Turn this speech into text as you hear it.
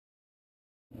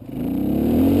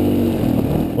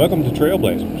Welcome to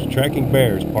Trailblazers, Tracking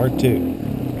Bears, Part 2.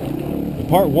 In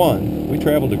Part 1, we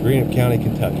traveled to Greenup County,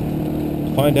 Kentucky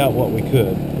to find out what we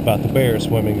could about the bears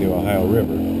swimming the Ohio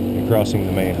River and crossing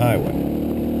the main highway.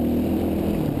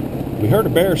 We heard a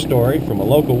bear story from a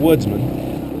local woodsman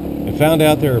and found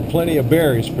out there are plenty of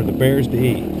berries for the bears to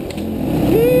eat.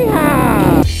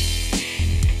 Yeehaw!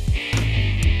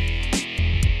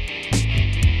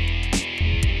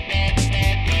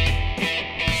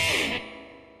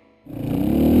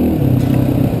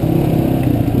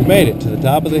 We made it to the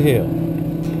top of the hill.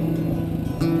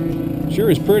 Sure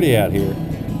is pretty out here.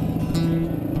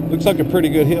 Looks like a pretty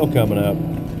good hill coming up.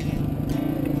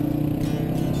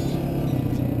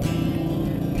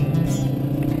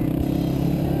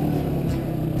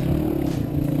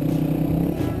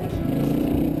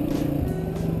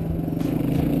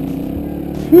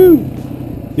 Whew!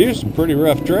 These are some pretty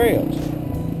rough trails.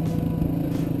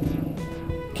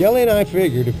 Kelly and I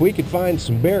figured if we could find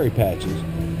some berry patches,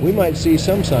 we might see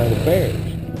some sign of bears.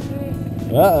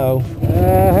 Uh-oh.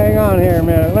 Hang on here a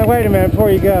minute. Wait a minute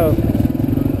before you go.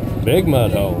 Big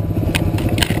mud hole.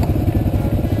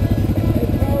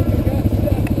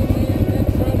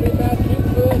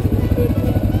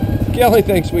 Kelly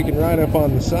thinks we can ride up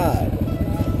on the side.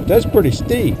 But that's pretty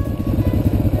steep.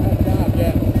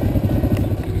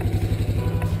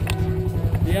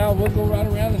 Yeah, we'll go right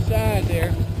around the side there.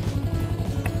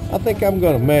 I think I'm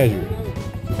going to measure.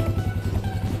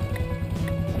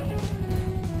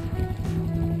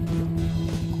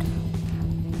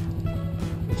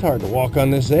 It's hard to walk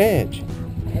on this edge.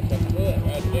 That's a foot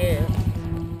right there.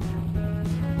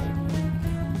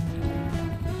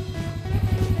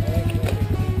 I think we can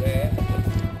do that.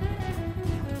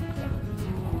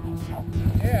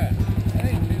 Yeah, that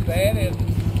ain't too bad, is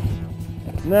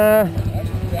it? Nah, I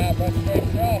just drive right straight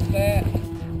across that.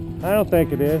 I don't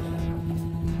think it is.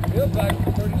 Feels like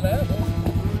it's pretty level.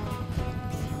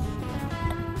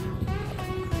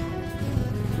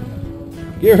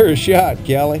 Give her a shot,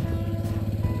 Kelly.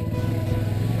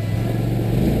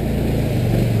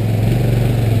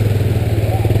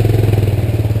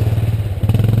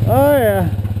 Oh yeah.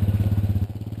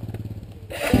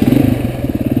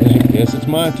 Guess it's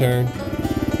my turn.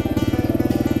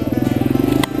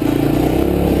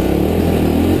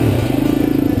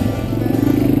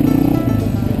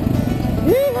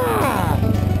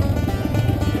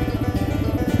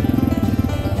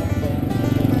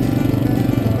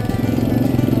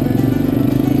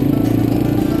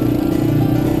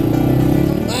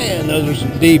 Man, those are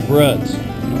some deep ruts.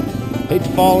 Hate to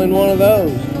fall in one of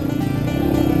those.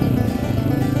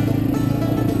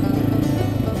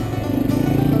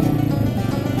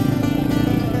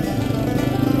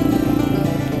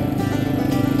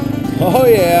 Oh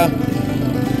yeah,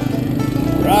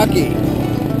 Rocky.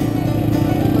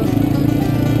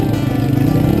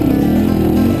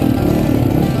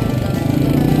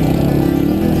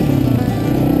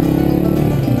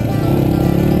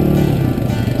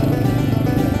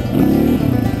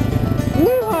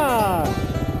 Yeehaw!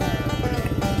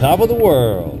 Top of the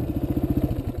world.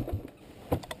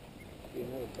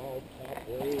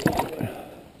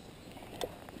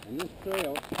 And this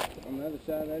trail on the other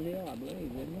side of that hill, I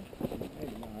believe, isn't it?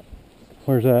 Maybe not.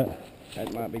 Where's that?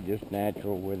 That might be just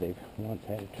natural where they once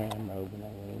had a tram road and they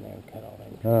went in there and cut all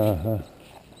that Uh-huh.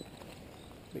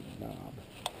 big knob.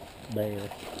 Bear.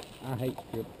 I hate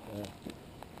strip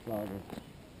slaughter.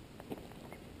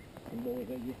 Some boys,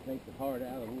 they just take the heart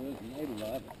out of the woods and they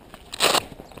love it.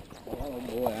 Oh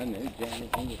boy, I knew Jamie.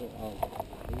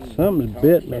 Something's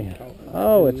bit me.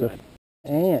 Oh, it's a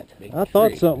ant. I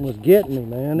thought something was getting me,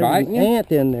 man. There was an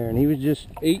ant in there and he was just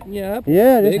eating you up?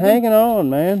 yeah, just hanging on,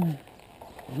 man.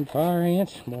 And fire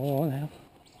ants, boy, they're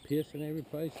pissing every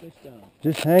place they stop.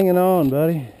 Just hanging on,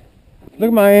 buddy. Look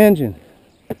at my engine.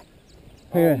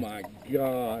 Oh my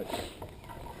God.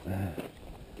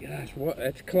 Gosh, what?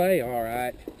 That's clay, all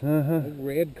right. Uh-huh. That's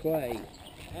red clay.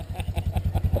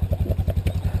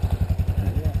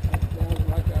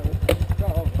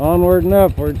 Onward and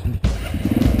upwards.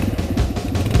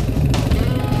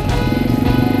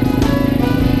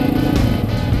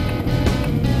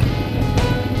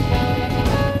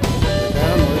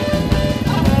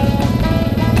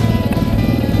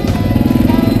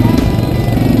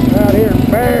 Out here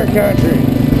in bear country.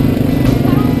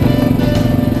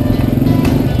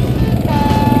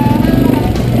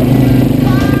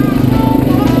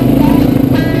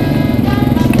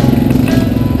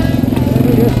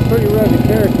 Pretty rugged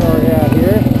territory out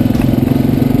here.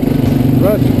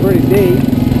 Ruts are pretty deep.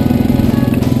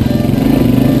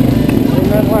 Ain't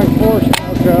nothing like force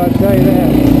Okay, I'll tell you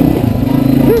that.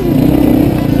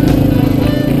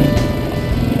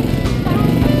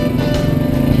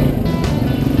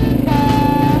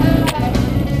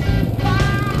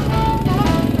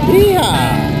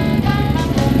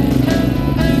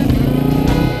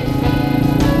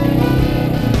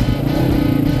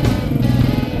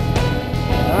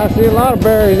 I see a lot of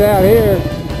berries out here.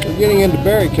 We're getting into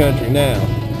berry country now.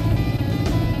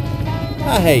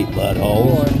 I hate mud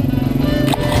holes.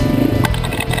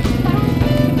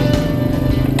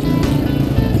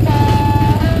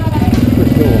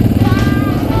 Pretty cool.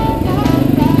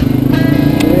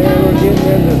 Yeah, we're getting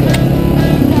into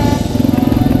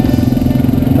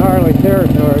the gnarly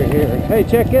territory here. Hey,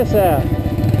 check this out.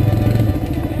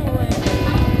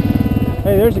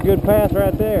 Hey, there's a good path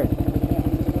right there.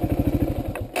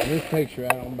 This takes you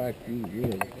out on back to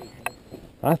you.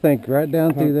 I think right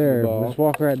down through there. Comfortable. Let's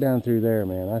walk right down through there,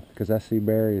 man. Because I see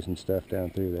berries and stuff down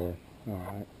through there.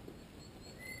 Alright.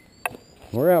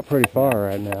 We're out pretty far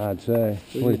right now, I'd say.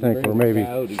 What do you think?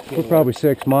 We're We're probably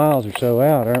 6 miles or so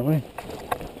out, aren't we?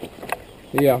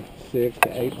 Yeah, 6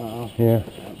 to 8 miles. Yeah. Out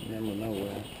in the middle of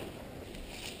nowhere.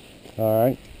 All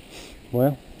right.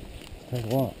 Well, take a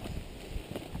walk.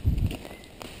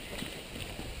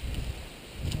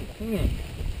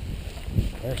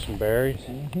 There's some berries.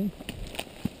 Mm-hmm.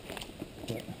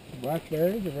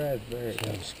 Blackberries or raspberries?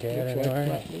 Some scat Looks anywhere.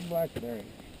 like blackberries.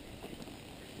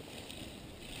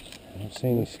 I don't see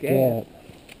any Scat.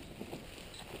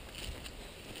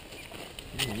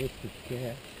 scat. Look the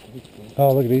scat.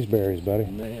 Oh, look at these berries, buddy.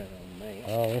 Man, oh man.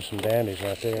 Oh, there's some dandies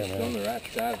right there, It's on man. the right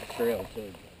side of the trail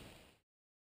too.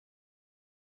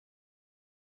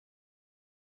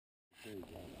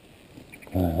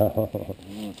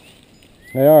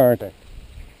 They are, aren't they?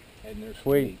 And they're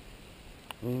Sweet.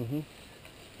 Mm-hmm.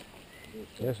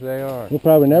 Yes, they are. We'll We'll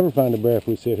probably never find a bear if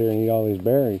we sit here and eat all these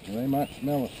berries. Well, they might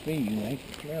smell us feeding. They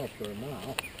can smell for a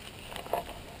mile.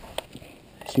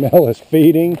 Smell us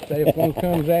feeding. Say if one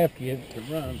comes after you to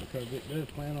run because it does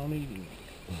plan on eating you.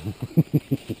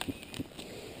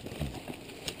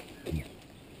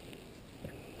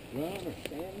 Run or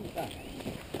stand back.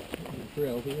 The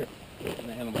trail here. An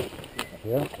animal.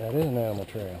 Yep, that is an animal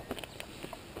trail.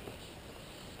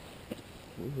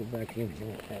 We'll go back in here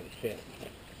and have a chat.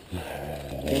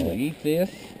 Can we eat this?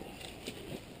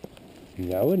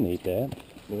 Yeah, I wouldn't eat that.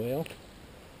 Well,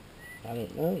 I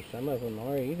don't know. Some of them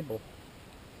are eatable.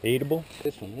 Eatable?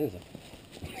 This one isn't.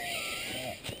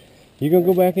 You gonna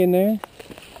go back in there?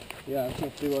 Yeah, I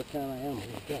can see what kind of animal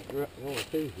we've got going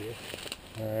through here.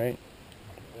 All right.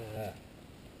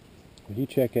 You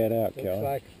check that out, Looks Kelly.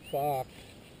 like a fox.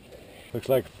 Looks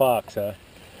like a fox, huh?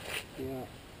 Yeah.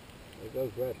 It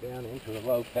goes right down into the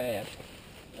low path.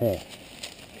 Huh.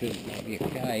 Could be a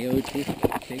coyote.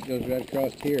 See, it goes right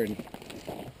across here. And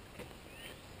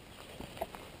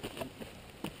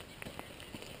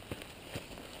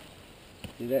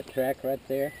see that track right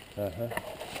there? Uh-huh.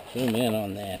 Zoom in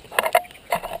on that.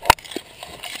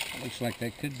 Looks like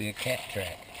that could be a cat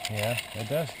track. Yeah, it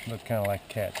does look kind of like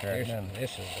a cat track, doesn't it?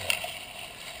 This is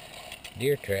a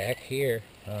deer track here.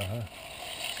 Uh-huh.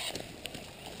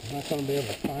 I'm not going to be able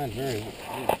to find very good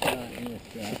shot in this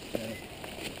track.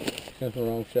 Since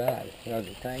we're on side. Are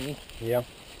they tiny? Yeah,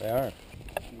 they are.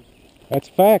 That's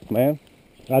a fact, man.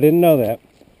 I didn't know that.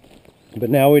 But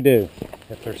now we do.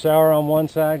 If they're sour on one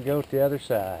side, go to the other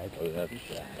side. Go to the other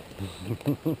side.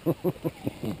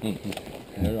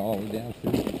 They're all the way down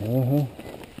through. Uh-huh.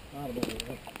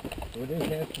 We do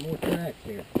have some more tracks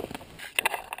here.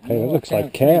 Hey, it looks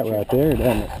like cat right there,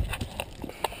 doesn't it?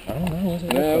 I don't know. What's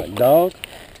it look like? Dog?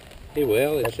 Yeah,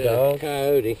 well, it's That's a dog?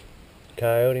 coyote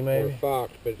Coyote, or a maybe?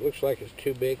 fox, but it looks like it's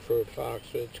too big for a fox,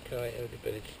 so it's a coyote,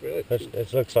 but it's really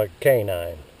It looks like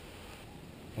canine.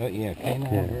 Oh, yeah,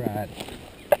 canine variety.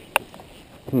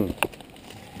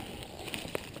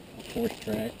 Horse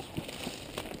tracks.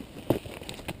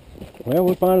 Well,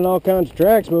 we're finding all kinds of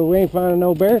tracks, but we ain't finding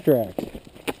no bear tracks.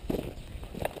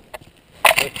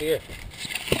 Look here.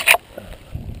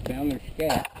 Found their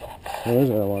scat. What is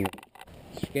that one?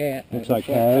 Scat. Looks That like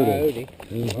coyote. coyote.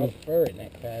 A lot of fur in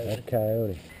that coyote. That's a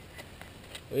coyote.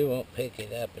 We won't pick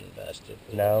it up and bust it.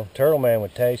 No, Turtle Man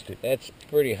would taste it. That's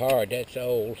pretty hard. That's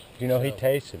old. You know, he So-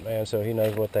 tastes it, man, so he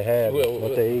knows what they have, Well,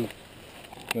 what they eat.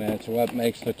 That's what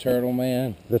makes the turtle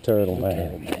man. The Turtle The Man.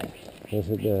 turtle man. Yes,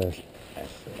 it does.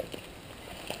 That's it.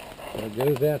 So it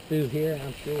goes out through here,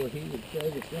 I'm sure he would say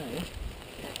the same.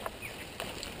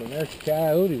 So there's a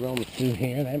coyote roaming through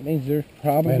here. That means there's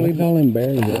probably Man, look at all them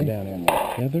berries Yeah. down in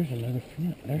there. Yeah, there's another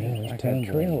front. There's Yeah, there's like tons a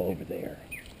of trail them. over there.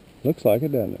 Looks like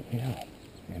it, doesn't it? Yeah.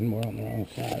 And we're on the wrong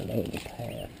side of the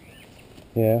path.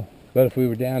 Yeah, But if we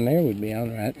were down there, we'd be on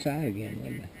the right side again,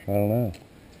 wouldn't I don't know.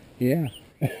 we? Yeah.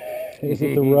 Is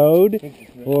it the road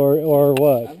or I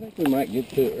what? think we might get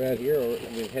to it right here, or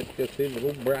we'd have to go through the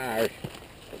little briars.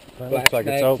 It looks like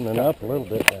it's snake. opening up a little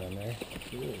bit down there.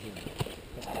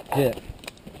 Yeah.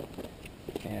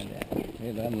 And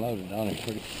it unloaded on it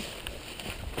pretty.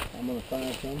 I'm going to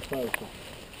find some closer.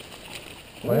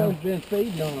 Well, he's been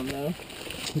feeding on them though.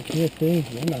 You can't see.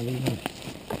 They're not even.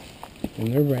 And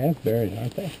they're raspberries,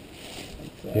 aren't they?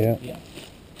 So, Yeah. Yeah.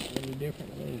 Really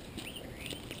different leaves.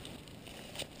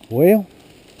 Well,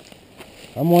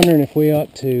 I'm wondering if we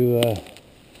ought to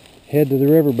head to the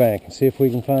riverbank and see if we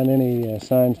can find any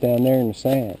signs down there in the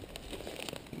sand.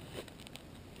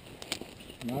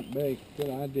 Not big. Good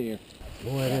idea.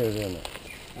 Boy, it is, isn't it?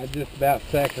 I just about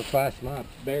sacrificed my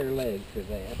bare legs for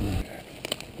that.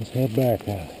 Let's head back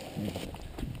now.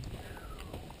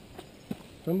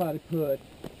 Somebody put.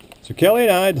 So Kelly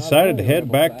and I decided to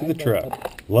head back to the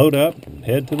truck, load up, and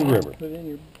head to the river. Put in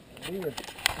your beer.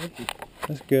 Empty.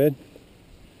 That's good.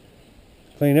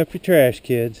 Clean up your trash,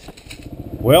 kids.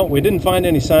 Well, we didn't find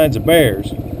any signs of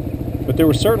bears, but there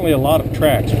were certainly a lot of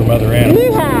tracks from other animals.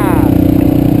 Yeehaw!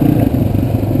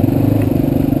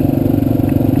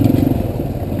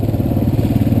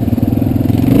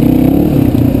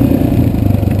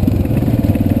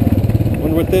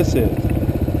 Wonder what this is.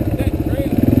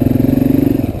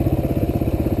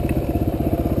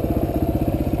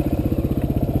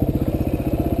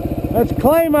 That's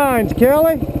clay mines,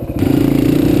 Kelly.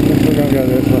 Guess we're gonna go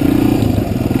this way.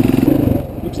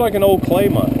 Looks like an old clay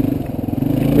mine.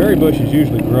 Berry bushes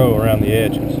usually grow around the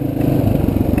edges.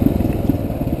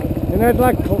 And that's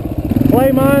like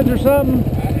clay mines or something?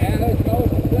 I don't know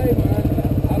if it's clay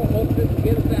mines. I don't know if this will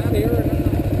get us out here or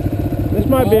not. This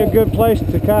might be a good place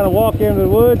to kind of walk into the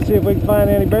woods, see if we can find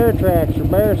any bear tracks or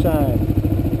bear signs.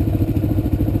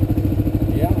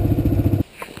 Yeah.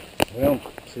 Well,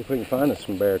 see if we can find us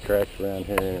some bear tracks around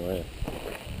here anyway.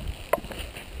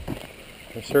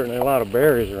 There's certainly a lot of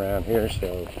berries around here,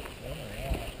 so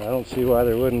I don't see why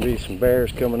there wouldn't be some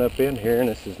bears coming up in here, and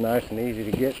this is nice and easy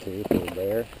to get to for a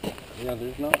bear. Yeah,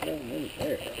 there's not very many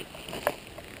bears.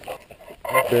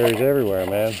 There's berries everywhere,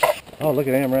 man. Oh, look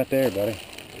at them right there, buddy.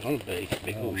 One of these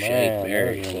big Oh, old man, shade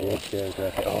berries. those are good berries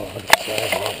right there. Oh, look at the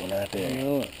size of that one right there. You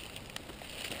know it.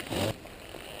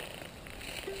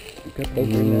 You got those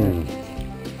in there.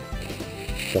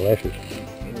 Delicious.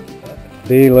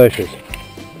 Delicious.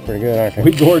 Pretty good, aren't they?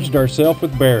 We gorged ourselves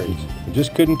with berries. We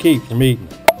just couldn't keep from eating.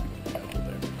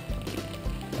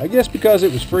 I guess because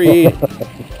it was free eating.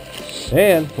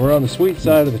 And we're on the sweet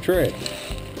side of the trail.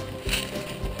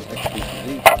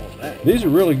 These are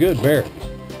really good berries.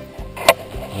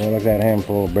 Yeah, look at that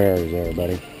handful of berries there,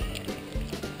 buddy.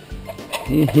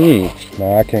 Mm-hmm.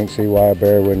 Now, I can't see why a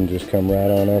bear wouldn't just come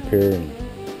right on up here and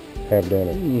have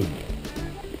dinner.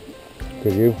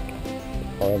 Could you?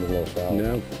 Oh, that was a little sour.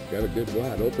 No, got a good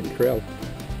wide open trail.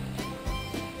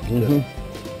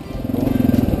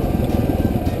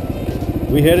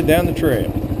 We headed down the trail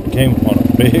and came upon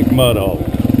a big mud hole.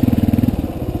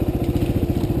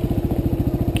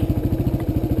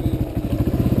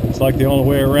 Looks like the only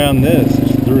way around this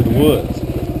is through the woods.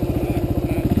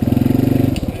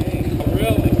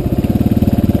 Really?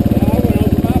 I went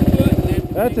over my foot and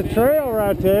then That's a trail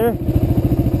right there.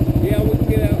 yeah, we can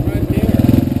get out right there.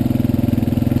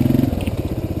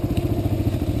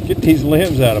 Get these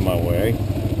limbs out of my way.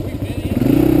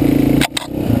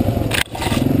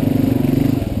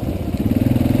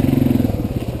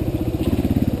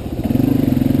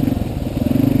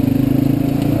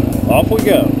 Off we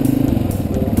go.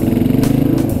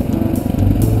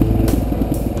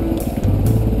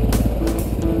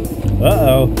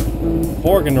 Uh-oh.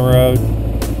 Fork in the road.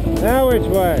 Now which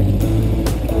way?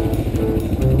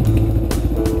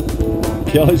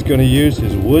 Kelly's going to use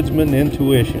his woodsman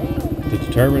intuition to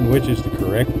determine which is the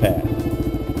correct path.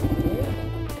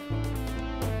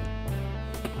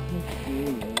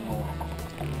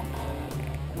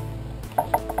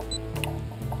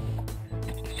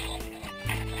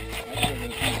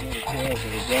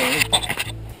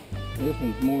 This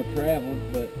one's more traveled,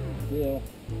 but still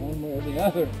one way or the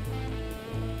other.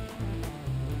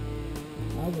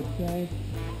 I would say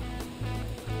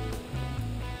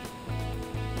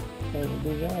it would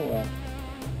be that way.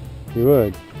 You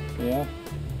would. Yeah.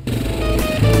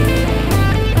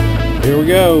 Here we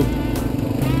go.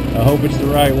 I hope it's the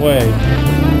right way.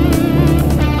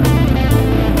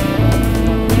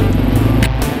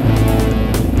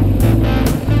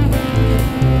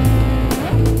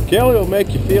 Kelly will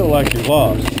make you feel like you're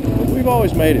lost, but we've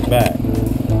always made it back.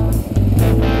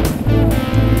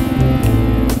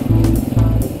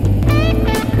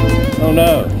 Oh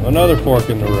no, another fork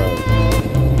in the road.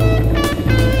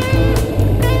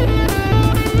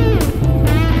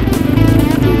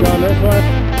 Keep going this way?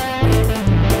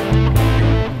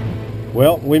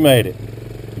 Well, we made it,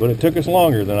 but it took us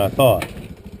longer than I thought.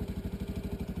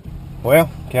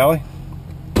 Well, Kelly,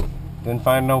 didn't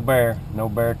find no bear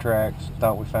tracks.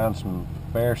 Thought we found some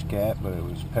bear scat, but it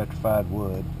was petrified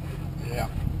wood. Yeah.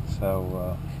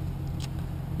 So,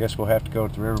 guess we'll have to go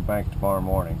to the riverbank tomorrow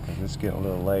morning because it's getting a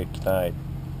little late tonight.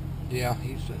 Yeah,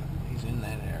 he's in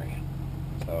that area.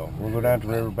 So we'll go down to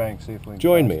the riverbank, see if we can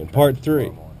Join find me some in part tracks tomorrow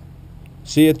 3. morning.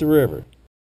 See you at the river.